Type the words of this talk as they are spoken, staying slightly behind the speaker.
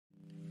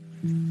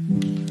Boys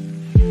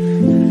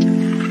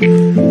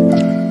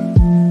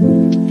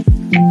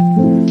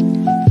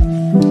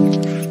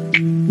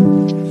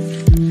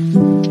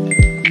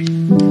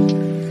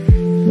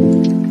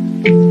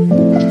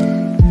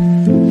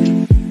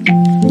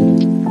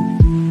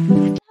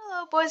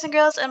and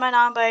girls and my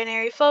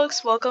non-binary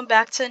folks, welcome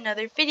back to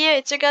another video.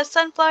 It's your girl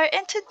Sunflower,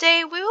 and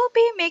today we will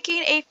be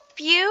making a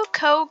few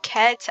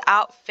coquette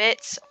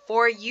outfits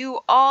for you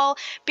all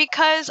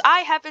because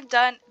I haven't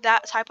done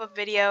that type of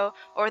video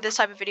or this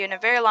type of video in a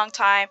very long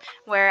time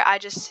where I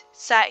just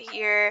sat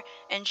here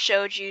and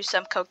showed you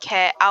some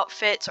coquette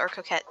outfits or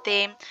coquette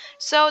theme.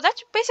 So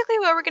that's basically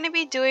what we're going to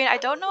be doing. I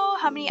don't know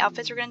how many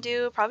outfits we're going to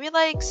do, probably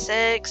like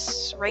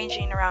 6,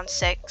 ranging around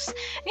 6. And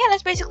yeah,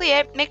 that's basically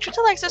it. Make sure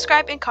to like,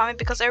 subscribe, and comment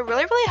because it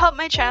really helped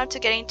my channel to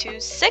getting to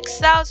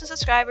 6,000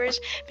 subscribers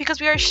because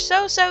we are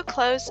so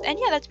close. And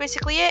yeah, that's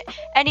basically it.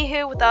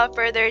 Anywho, without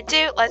further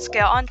ado, let's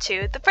get on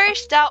to the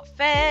first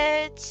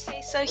outfit.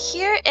 Okay, so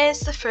here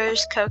is the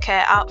first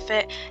coquette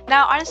outfit.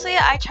 Now honestly,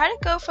 I try to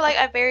go for like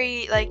a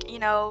very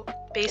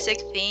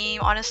basic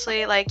theme,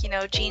 honestly, like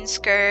jean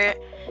skirt,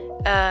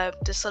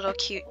 this little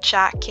cute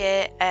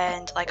jacket,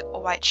 and like a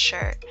white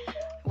shirt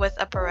with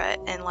a beret,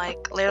 and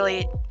like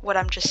literally what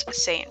I'm just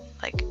saying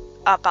like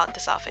about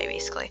this outfit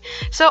basically.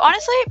 So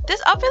honestly,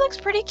 this outfit looks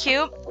pretty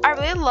cute. I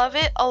really love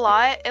it a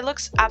lot. It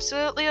looks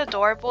absolutely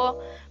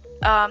adorable.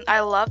 I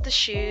love the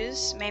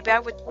shoes. Maybe I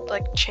would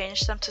like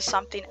change them to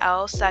something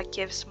else that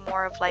gives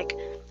more of like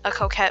a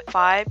coquette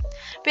vibe.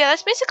 But yeah,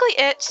 that's basically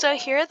it. So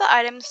here are the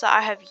items that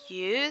I have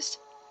used.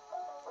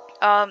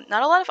 Not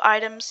a lot of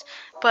items,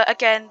 but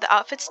again, the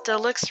outfit still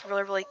looks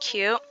really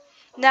cute.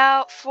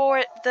 Now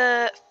for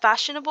the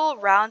fashionable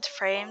round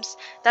frames,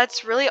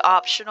 that's really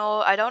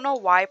optional. I don't know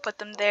why I put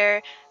them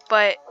there,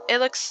 but it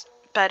looks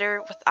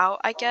better without,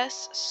 I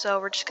guess.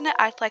 So we're just gonna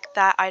act like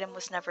that item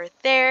was never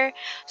there.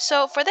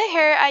 So for the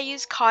hair, I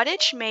used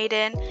Cottage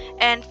Maiden,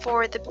 and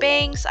for the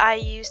bangs, I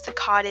used the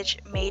Cottage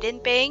Maiden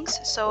bangs.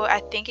 So I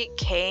think it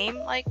came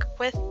like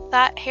with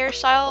that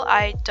hairstyle.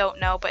 I don't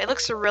know, but it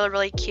looks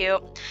really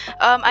cute.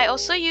 I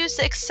also used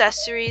the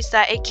accessories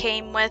that it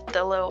came with,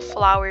 the little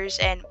flowers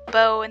and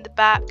bow in the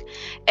back.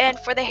 And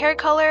for the hair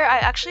color, I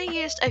actually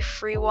used a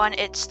free one.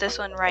 It's this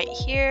one right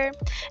here.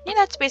 Yeah,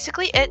 that's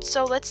basically it.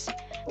 So let's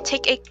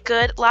take a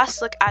good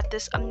last look at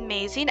this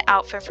amazing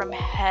outfit from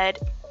head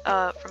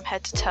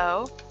to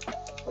toe.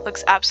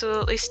 Looks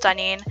absolutely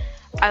stunning.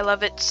 I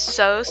love it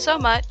so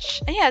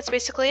much. And yeah, that's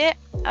basically it.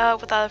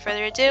 Without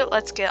further ado,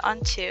 let's get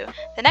on to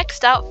the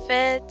next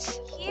outfit.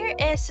 Here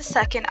is the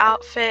second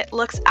outfit.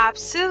 Looks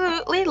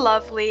absolutely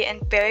lovely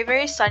and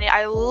very stunning.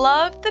 I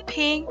love the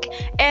pink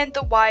and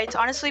the white.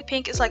 Honestly,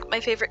 pink is like my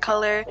favorite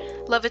color.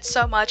 Love it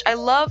so much. I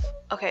love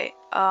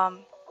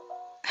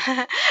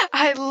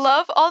I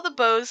love all the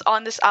bows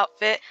on this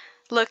outfit.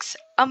 Looks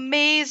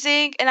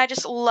amazing, and I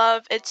just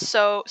love it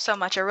so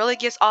much. It really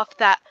gives off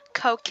that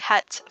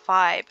coquette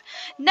vibe.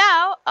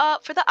 Now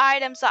for the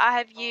items that I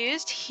have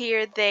used,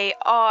 here they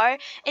are.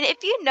 And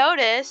if you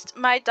noticed,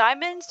 my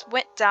diamonds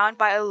went down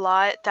by a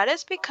lot. That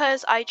is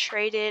because I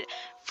traded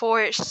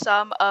for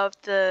some of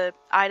the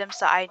items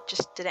that I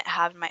just didn't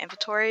have in my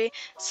inventory,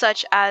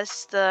 such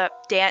as the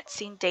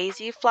Dancing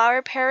Daisy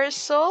flower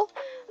parasol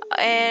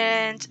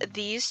and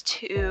these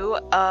two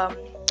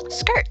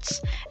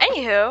skirts.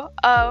 Anywho,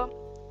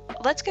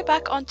 let's get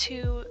back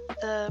onto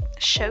the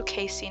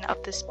showcasing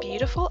of this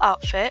beautiful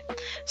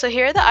outfit. So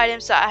here are the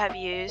items that I have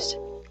used.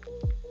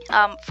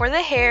 For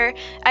the hair,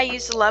 I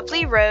used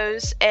Lovely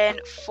Rose, and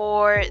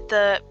for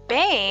the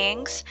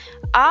bangs,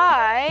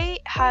 I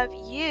have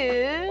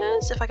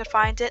used, if I could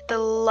find it, the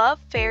Love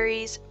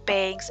Fairies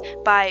bangs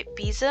by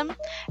Besom,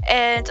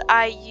 and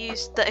I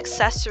used the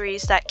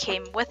accessories that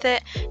came with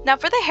it. Now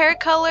for the hair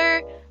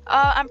color,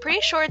 I'm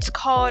pretty sure it's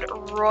called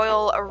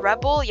Royal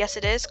Rebel. Yes,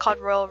 it is called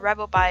Royal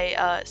Rebel by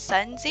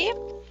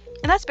Senzi.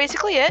 And that's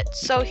basically it.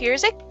 So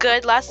here's a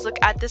good last look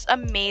at this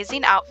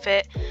amazing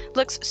outfit.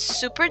 Looks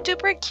super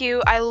duper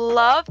cute. I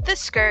love the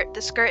skirt.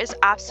 The skirt is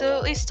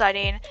absolutely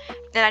stunning.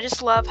 And I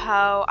just love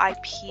how I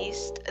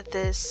pieced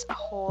this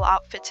whole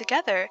outfit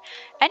together.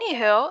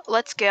 Anywho,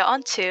 let's get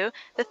on to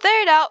the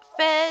third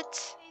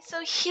outfit. So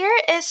here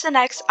is the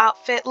next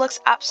outfit. Looks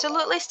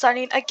absolutely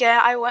stunning. Again,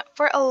 I went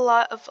for a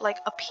lot of like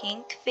a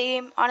pink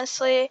theme,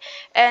 honestly,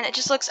 and it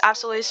just looks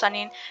absolutely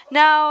stunning.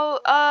 Now,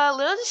 a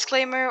little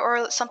disclaimer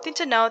or something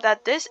to know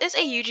that this is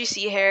a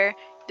UGC hair.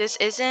 This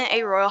isn't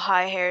a Royal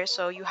High hair,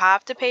 so you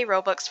have to pay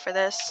Robux for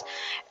this.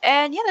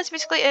 And yeah, that's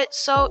basically it.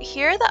 So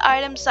here are the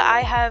items that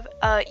I have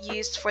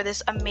used for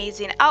this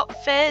amazing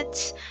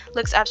outfit.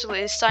 Looks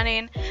absolutely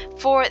stunning.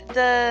 For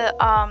the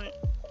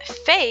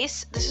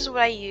face, this is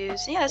what I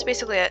use. Yeah, that's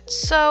basically it.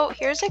 So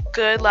here's a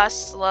good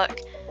last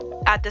look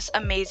at this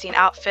amazing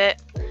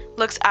outfit.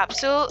 Looks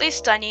absolutely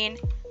stunning.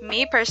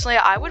 Me personally,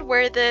 I would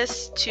wear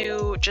this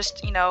to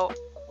just,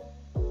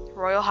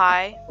 Royal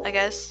High, I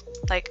guess,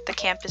 like the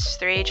campus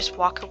 3, just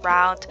walk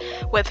around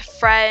with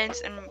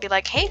friends and be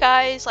like, hey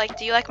guys, like,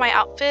 do you like my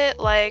outfit?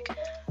 Like,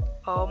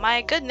 oh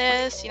my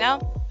goodness,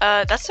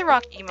 that's the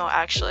wrong emote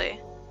actually.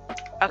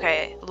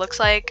 Okay, looks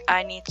like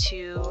I need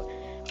to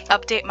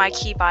update my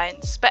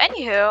keybinds. But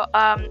anywho,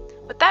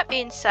 with that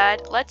being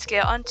said, let's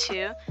get on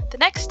to the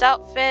next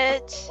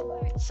outfit.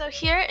 So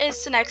here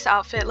is the next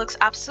outfit. Looks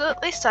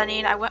absolutely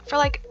stunning. I went for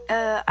like,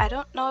 I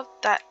don't know if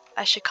that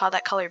I should call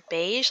that color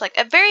beige, like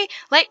a very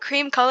light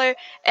cream color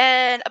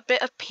and a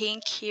bit of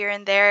pink here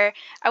and there.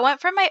 I went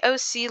for my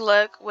OC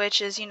look,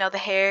 which is, you know, the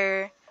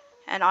hair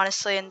and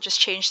honestly, and just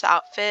changed the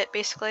outfit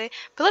basically.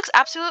 But it looks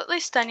absolutely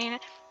stunning.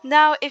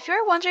 Now, if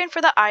you're wondering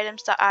for the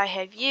items that I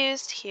have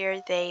used,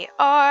 here they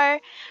are.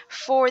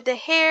 For the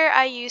hair,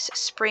 I used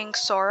Spring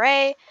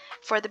Soiree.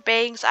 For the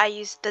bangs, I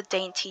used the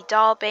Dainty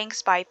Doll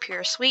Bangs by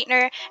Pure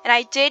Sweetener. And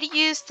I did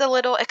use the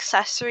little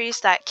accessories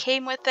that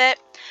came with it.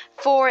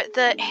 For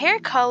the hair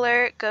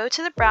color, go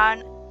to the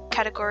brown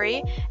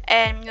category.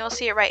 And you'll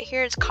see it right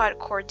here. It's called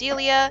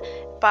Cordelia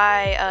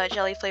by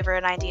Jelly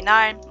Flavor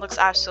 99. Looks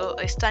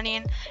absolutely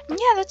stunning. And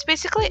yeah, that's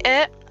basically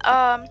it.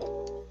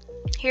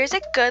 Here's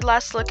a good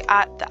last look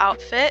at the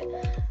outfit.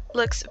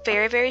 Looks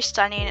very, very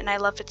stunning, and I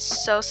love it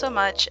so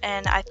much,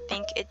 and I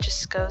think it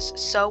just goes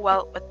so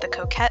well with the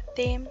coquette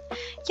theme.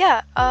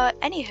 Yeah,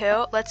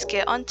 anywho, let's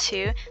get on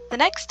to the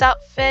next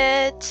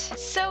outfit.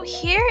 So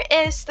here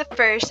is the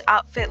first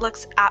outfit.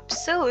 Looks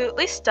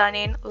absolutely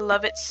stunning.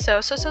 Love it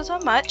so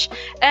much.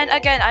 And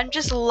again, I'm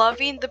just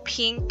loving the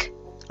pink,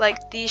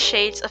 like these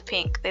shades of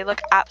pink. They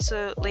look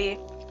absolutely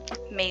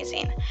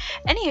amazing.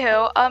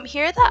 Anywho,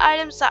 here are the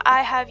items that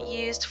I have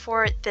used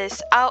for this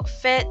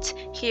outfit.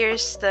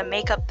 Here's the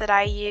makeup that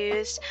I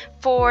used.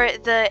 For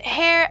the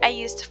hair, I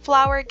used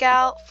Flower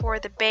Gal. For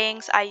the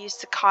bangs, I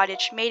used the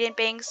Cottage Maiden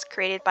Bangs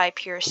created by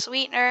Pure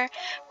Sweetener.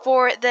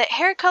 For the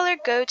hair color,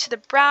 go to the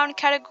brown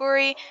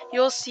category.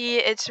 You'll see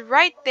it's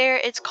right there.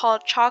 It's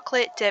called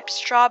Chocolate Dipped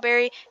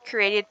Strawberry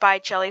created by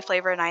Jelly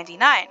Flavor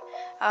 99.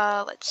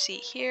 Let's see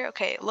here.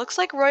 Okay, looks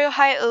like Royal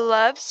High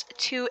loves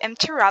to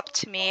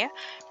interrupt me.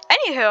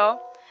 Anywho,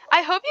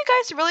 I hope you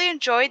guys really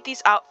enjoyed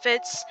these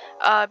outfits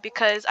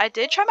because I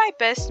did try my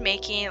best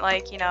making,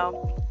 like, you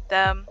know,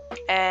 them,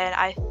 and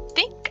I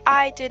think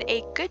I did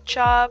a good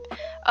job.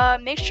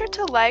 Make sure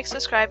to like,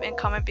 subscribe, and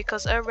comment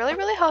because it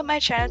really helped my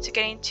channel to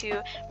getting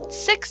to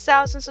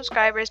 6,000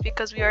 subscribers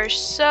because we are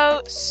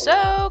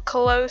so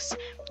close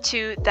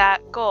to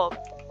that goal.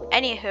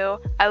 Anywho,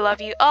 I love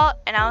you all,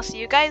 and I'll see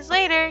you guys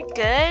later.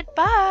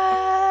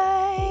 Goodbye!